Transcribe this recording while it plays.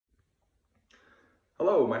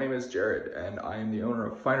Hello, my name is Jared and I am the owner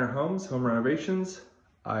of Finer Homes, Home Renovations.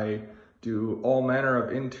 I do all manner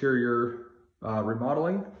of interior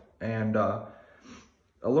remodeling and a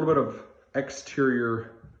little bit of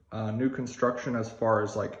exterior new construction as far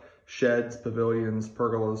as like sheds, pavilions,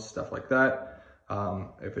 pergolas, stuff like that.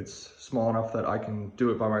 If it's small enough that I can do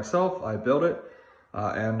it by myself, I build it.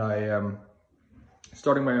 And I am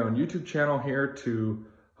starting my own YouTube channel here to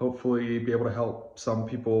hopefully be able to help some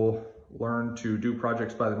people learn to do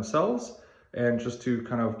projects by themselves, and just to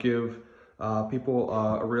kind of give people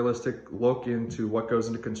a realistic look into what goes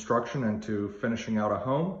into construction and to finishing out a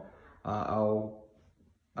home. I'll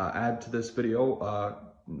add to this video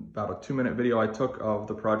about a 2-minute video I took of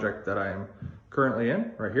the project that I am currently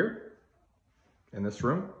in right here in this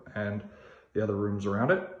room and the other rooms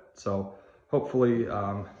around it. So hopefully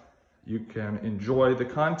you can enjoy the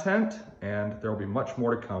content, and there will be much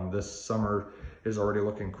more to come. This summer is already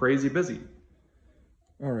looking crazy busy.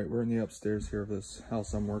 All right, we're in the upstairs here of this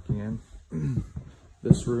house I'm working in.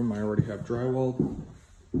 This room I already have drywalled.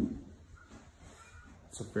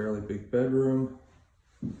 It's a fairly big bedroom.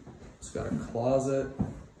 It's got a closet,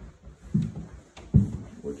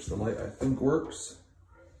 which the light I think works.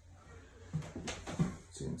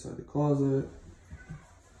 See inside the closet.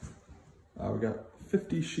 We got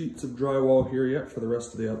 50 sheets of drywall here yet for the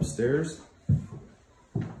rest of the upstairs.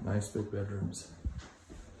 Nice big bedrooms.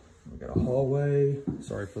 We got a hallway.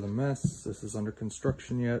 Sorry for the mess. This is under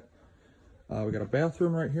construction yet. We got a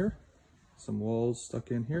bathroom right here. Some walls stuck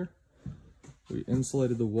in here. We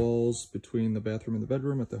insulated the walls between the bathroom and the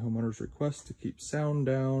bedroom at the homeowner's request to keep sound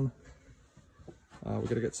down. We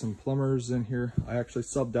gotta get some plumbers in here. I actually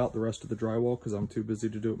subbed out the rest of the drywall because I'm too busy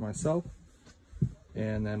to do it myself.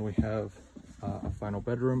 And then we have a final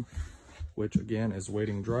bedroom, which again is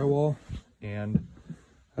waiting drywall and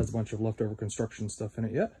has a bunch of leftover construction stuff in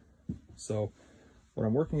it yet. So what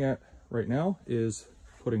I'm working at right now is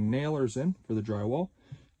putting nailers in for the drywall.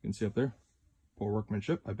 You can see up there, poor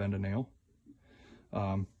workmanship, I bend a nail.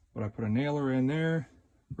 But I put a nailer in there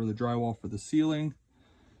for the drywall for the ceiling.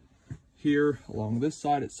 Here along this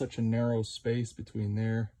side, it's such a narrow space between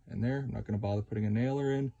there and there. I'm not gonna bother putting a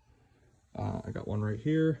nailer in. I got one right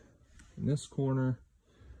here in this corner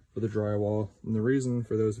for the drywall. And the reason,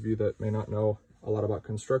 for those of you that may not know a lot about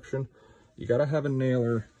construction, you gotta have a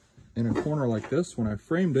nailer in a corner like this. When I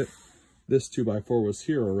framed it, this 2x4 was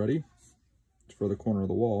here already for the corner of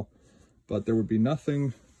the wall, but there would be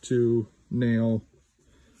nothing to nail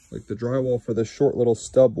like the drywall for this short little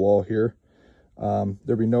stub wall here.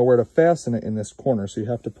 There'd be nowhere to fasten it in this corner, so you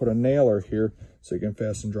have to put a nailer here so you can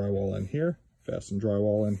fasten drywall in here, fasten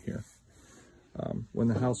drywall in here. When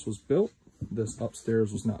the house was built, this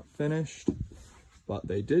upstairs was not finished, but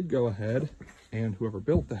they did go ahead, and whoever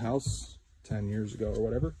built the house 10 years ago or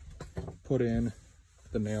whatever, put in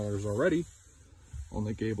the nailers already on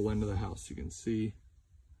the gable end of the house. You can see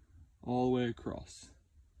all the way across.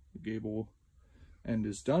 The gable end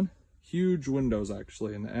is done. Huge windows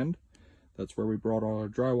actually in the end. That's where we brought all our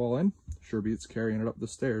drywall in. Sure beats carrying it up the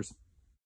stairs.